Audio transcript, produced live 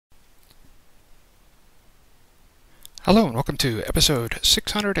Hello and welcome to episode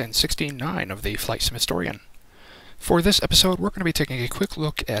 669 of the Flight Sim Historian. For this episode, we're going to be taking a quick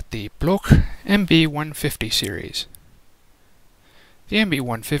look at the Bloch MB.150 series. The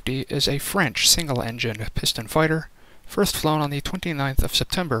MB.150 is a French single-engine piston fighter, first flown on the 29th of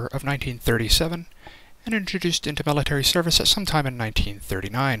September of 1937 and introduced into military service at some time in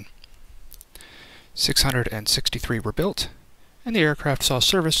 1939. 663 were built, and the aircraft saw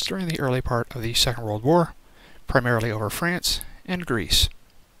service during the early part of the Second World War, primarily over France and Greece.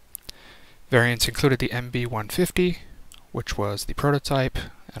 Variants included the MB.150, which was the prototype,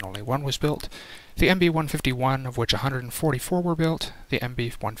 and only one was built, the MB.151, of which 144 were built, the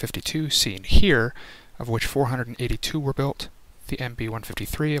MB.152, seen here, of which 482 were built, the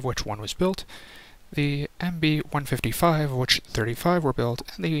MB.153, of which one was built, the MB.155, of which 35 were built,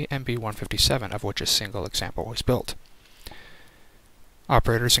 and the MB.157, of which a single example was built.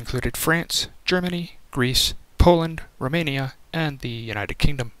 Operators included France, Germany, Greece, Poland, Romania, and the United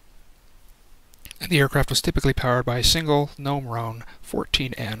Kingdom. And the aircraft was typically powered by a single Gnome-Roan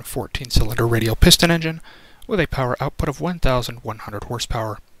 14N 14-cylinder radial piston engine with a power output of 1,100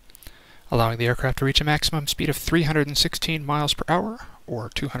 horsepower, allowing the aircraft to reach a maximum speed of 316 miles per hour, or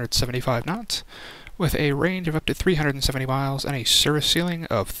 275 knots, with a range of up to 370 miles and a service ceiling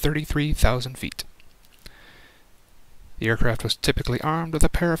of 33,000 feet. The aircraft was typically armed with a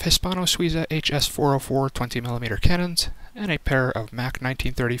pair of Hispano-Suiza HS-404 20mm cannons and a pair of Mac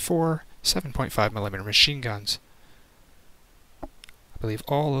 1934 7.5mm machine guns. I believe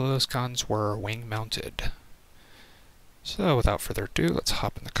all of those guns were wing-mounted. So without further ado, let's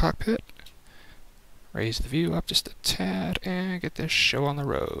hop in the cockpit, raise the view up just a tad, and get this show on the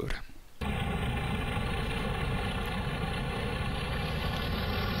road.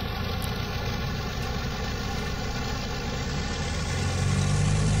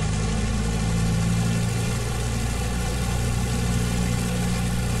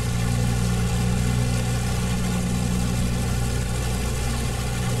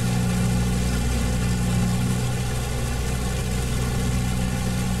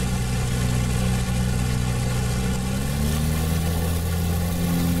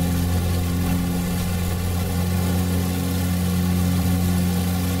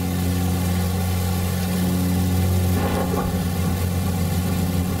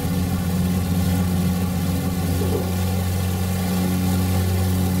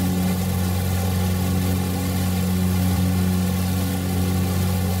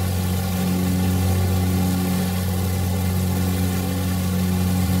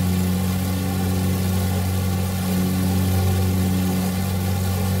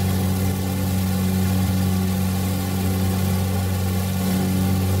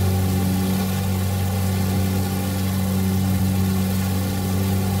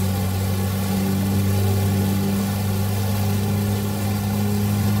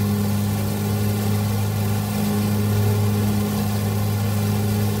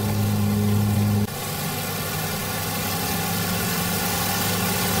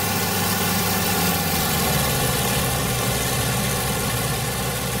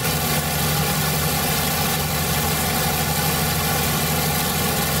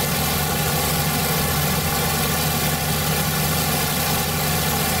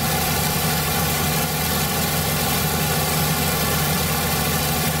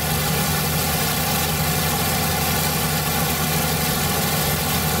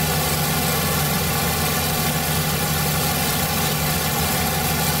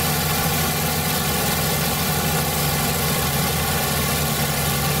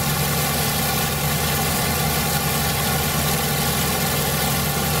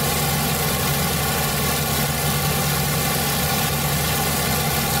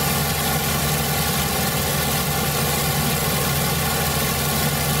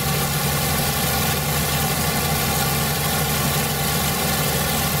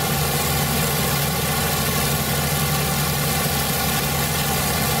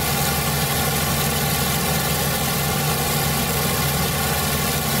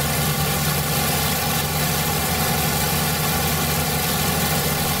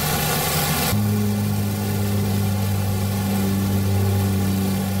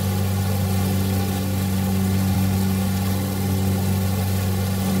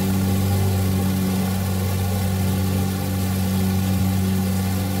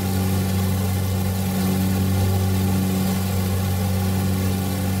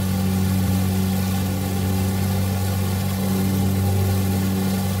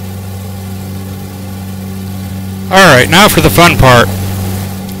 Alright, now for the fun part.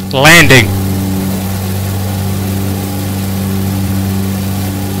 Landing.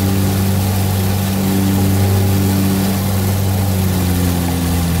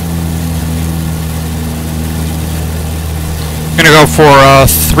 for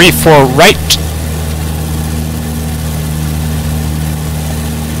 3-4 right.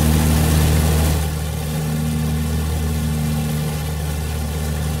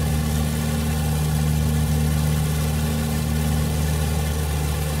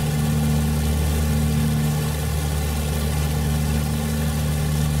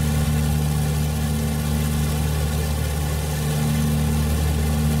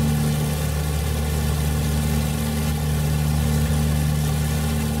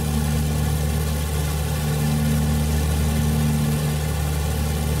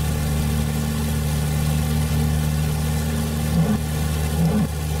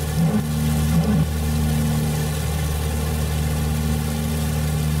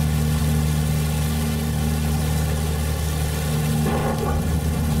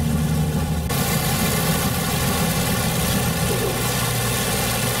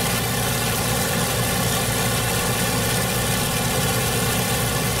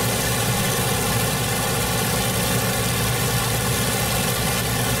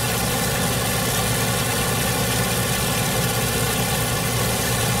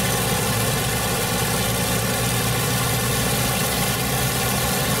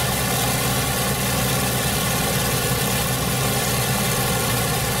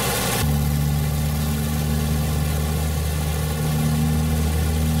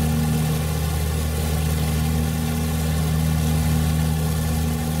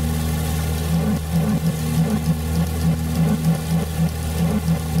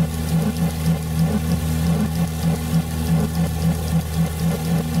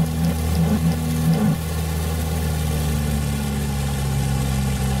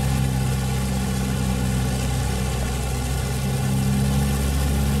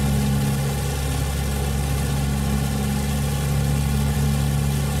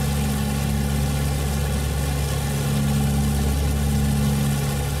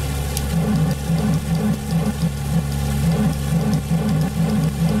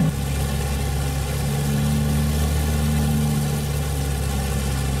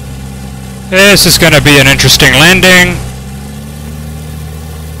 This is going to be an interesting landing.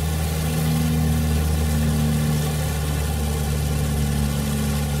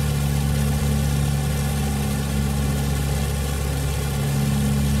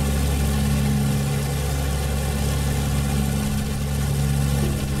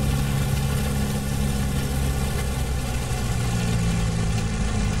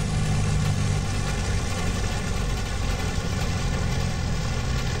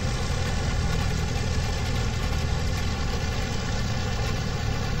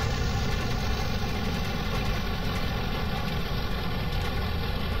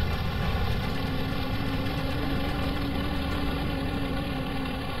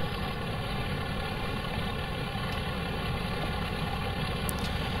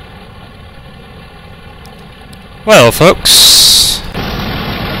 Well, folks,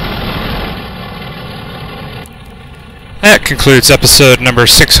 that concludes episode number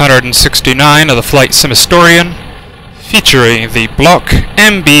 669 of the Flight Sim Historian, featuring the Bloch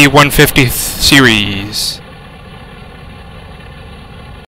MB.150 series.